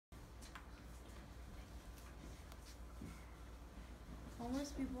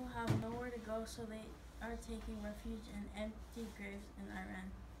Homeless people have nowhere to go, so they are taking refuge in empty graves in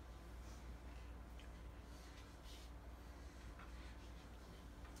Iran.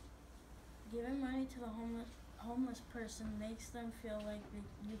 Giving money to the homeless person makes them feel like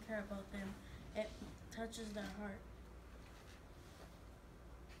you care about them. It touches their heart.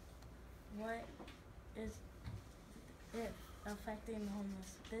 What is it affecting the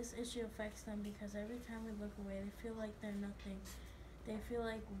homeless? This issue affects them because every time we look away, they feel like they're nothing. They feel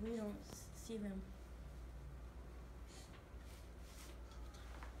like we don't see them.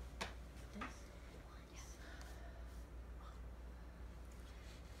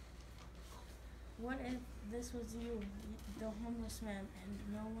 What if this was you, the homeless man,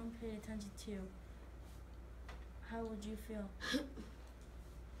 and no one paid attention to you? How would you feel?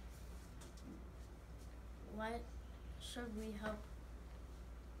 Why should we help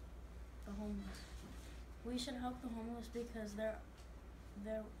the homeless? We should help the homeless because they're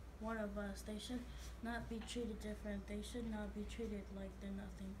one of us. They should not be treated different. They should not be treated like they're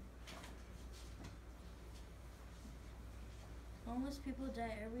nothing. Homeless people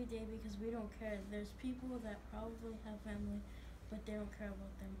die every day because we don't care. There's people that probably have family, but they don't care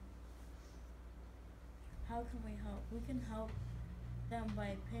about them. How can we help? We can help them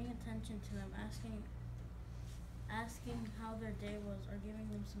by paying attention to them, asking how their day was, or giving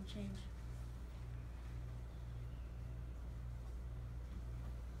them some change.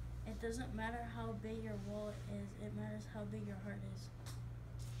 It doesn't matter how big your wallet is, it matters how big your heart is.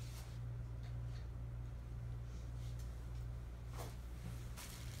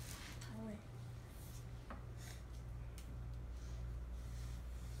 Oh, wait.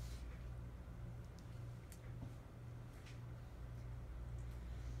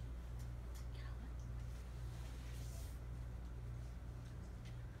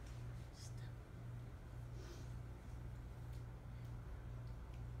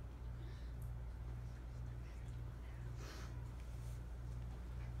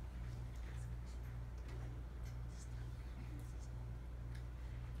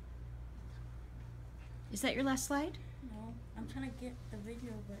 Is that your last slide? No, I'm trying to get the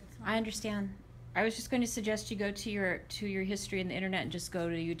video, but it's not. I understand. I was just going to suggest you go to your history in the internet and just go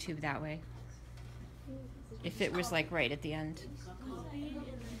to YouTube that way. If it was like right at the end.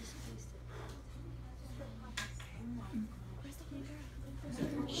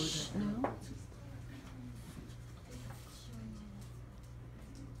 No.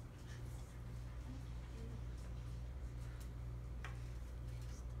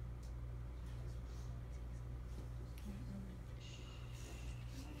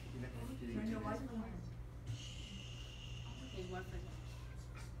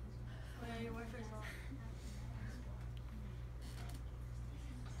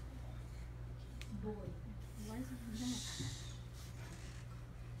 Why is it that?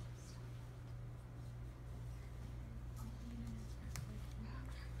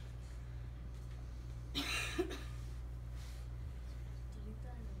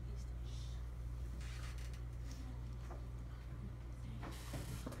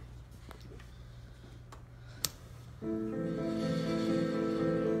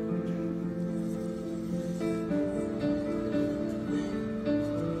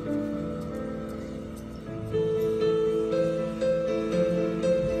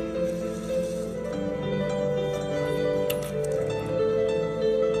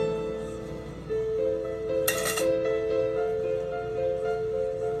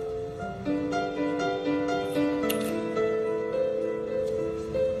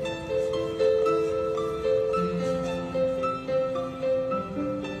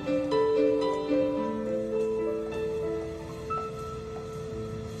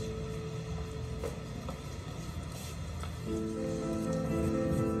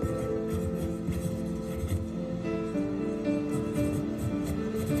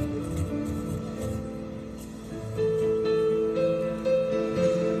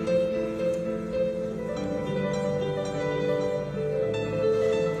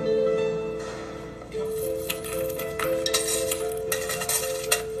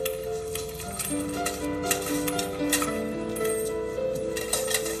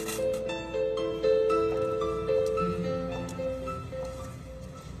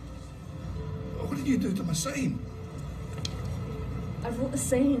 What did you do to my sign? I wrote the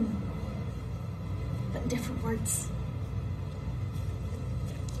saying, but in different words.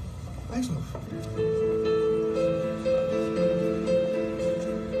 Thanks, love.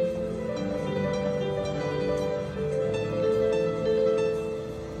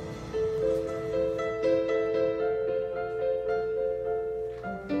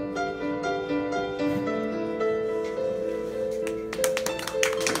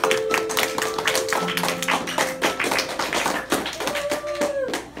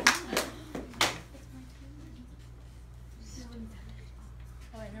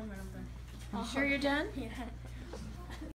 You sure you're done? Yeah.